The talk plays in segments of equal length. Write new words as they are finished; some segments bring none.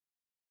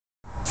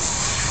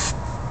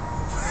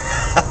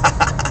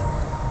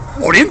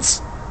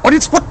Audience?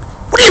 Audience, what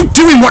are you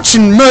doing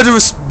watching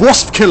murderous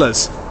wasp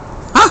killers?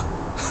 Huh?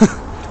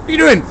 What are you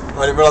doing?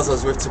 I didn't realise I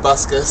was with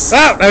Tobuscus.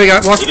 Oh, there we go.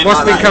 Wasp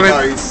been coming.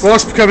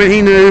 Wasp coming,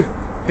 he knew.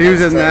 He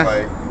was in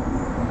there.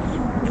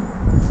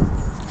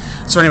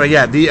 So anyway,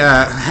 yeah,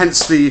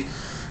 hence the,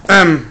 what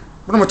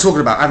am I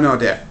talking about? I have no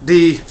idea.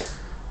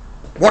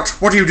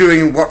 What are you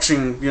doing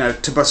watching,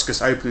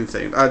 Tobuscus opening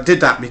thing? I did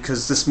that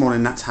because this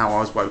morning that's how I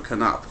was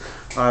woken up.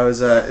 It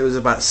was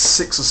about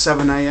 6 or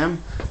 7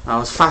 a.m. I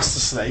was fast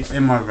asleep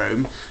in my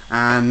room,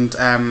 and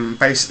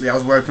basically I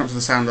was woken up to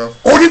the sound of,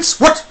 Audience,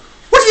 what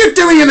are you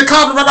doing in the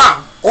car?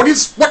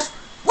 Audience, what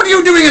are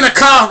you doing in the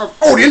car?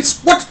 Audience,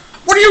 what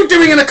are you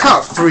doing in the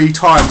car? 3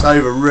 times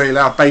over, really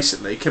loud.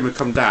 Basically, Kim had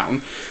come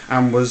down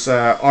and was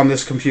on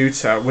this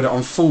computer with it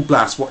on full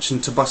blast watching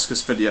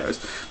Tobuscus videos,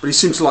 but he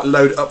seemed to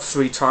load it up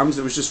 3 times.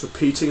 It was just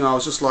repeating. I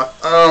was just like,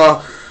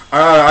 oh,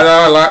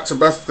 I like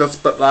Tobuscus,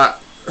 but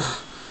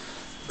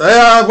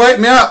wake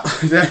me up.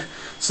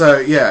 So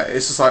yeah,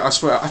 it's just like, I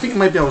swear, I think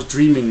maybe I was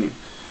dreaming.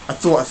 I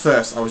thought at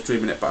first I was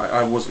dreaming it, but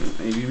I wasn't.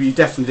 He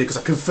definitely did, because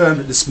I confirmed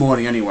it this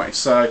morning anyway.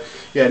 So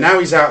yeah, now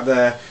he's out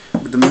there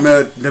with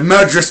the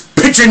murderous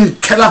pigeon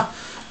killer,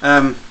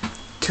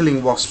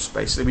 killing wasps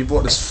basically. We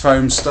bought this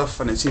foam stuff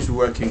and it seems to be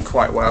working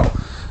quite well.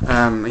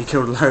 He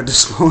killed a load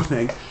this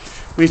morning.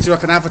 We need to do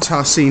like an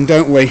avatar scene,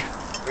 don't we?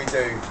 We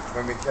do,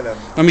 when we kill him.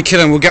 When we kill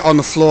him, we'll get on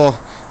the floor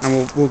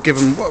and we'll give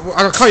them.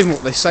 I can't even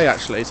what they say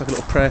actually. It's like a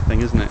little prayer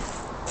thing, isn't it?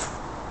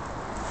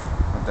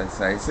 What did they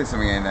say? It says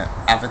something in it.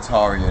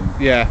 Avatarian.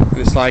 Yeah,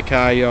 it's like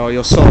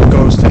your soul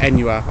goes to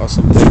Enua or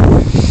something.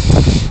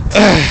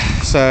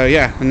 So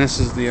yeah, and that's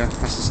the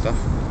stuff.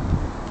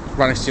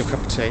 Right next to your cup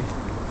of tea.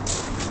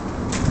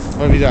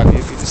 What have you done?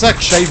 It's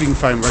like shaving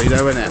foam, really,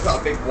 though, isn't it? It's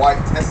like a big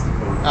white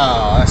testicle.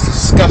 Oh, that's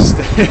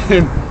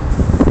disgusting.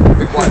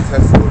 Big white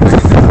testicle.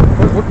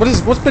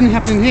 What's been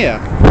happening here?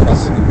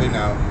 Crossing the bin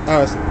now.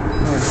 Oh,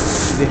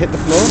 did he hit the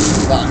floor?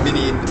 It's like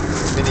mini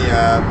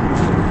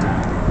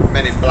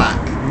Men in Black.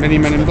 Mini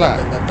Men in Black.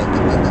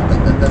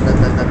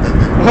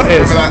 What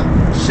is? Remember that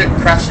ship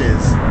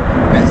crashes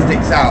and it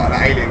sticks out and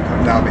an alien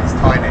comes out, but it's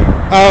tiny.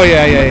 Oh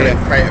yeah. A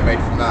crater made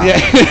from that. Yeah.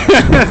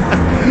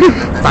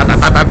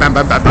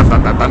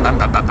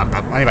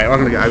 Anyway, I'm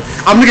gonna go.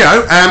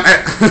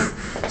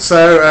 So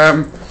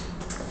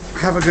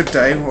have a good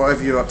day,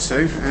 whatever you're up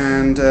to,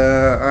 and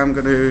I'm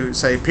going to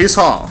say peace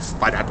off.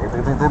 Bye.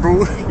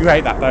 You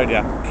hate that, don't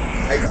you?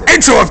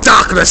 Intro of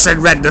darkness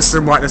and redness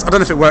and whiteness. I don't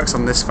know if it works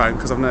on this phone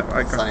because Sunny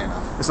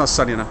enough. It's not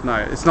sunny enough. No,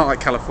 it's not like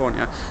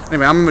California.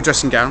 Anyway, I'm in my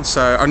dressing gown,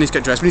 so I need to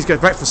get dressed. We need to get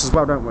breakfast as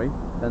well, don't we?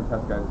 Then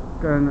Tesco's.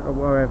 Going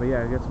wherever,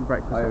 yeah, get some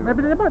breakfast.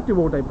 Maybe they might do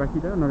all day brekkie,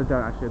 don't? No, they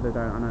don't actually. They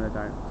don't. I know they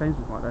don't.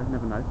 Sainsbury's might though.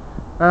 Never know.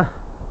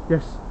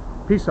 Yes.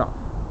 Peace off.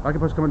 I can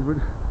post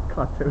comments.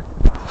 Can't do it.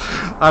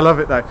 I love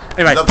it though.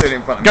 Anyway, love doing it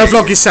in front of go me.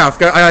 vlog yourself.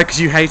 Go, because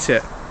you hate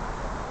it.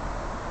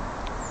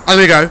 I'm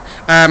gonna go.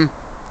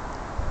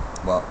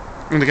 What?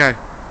 I'm gonna go.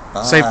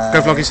 Bye. Say,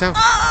 go vlog yourself.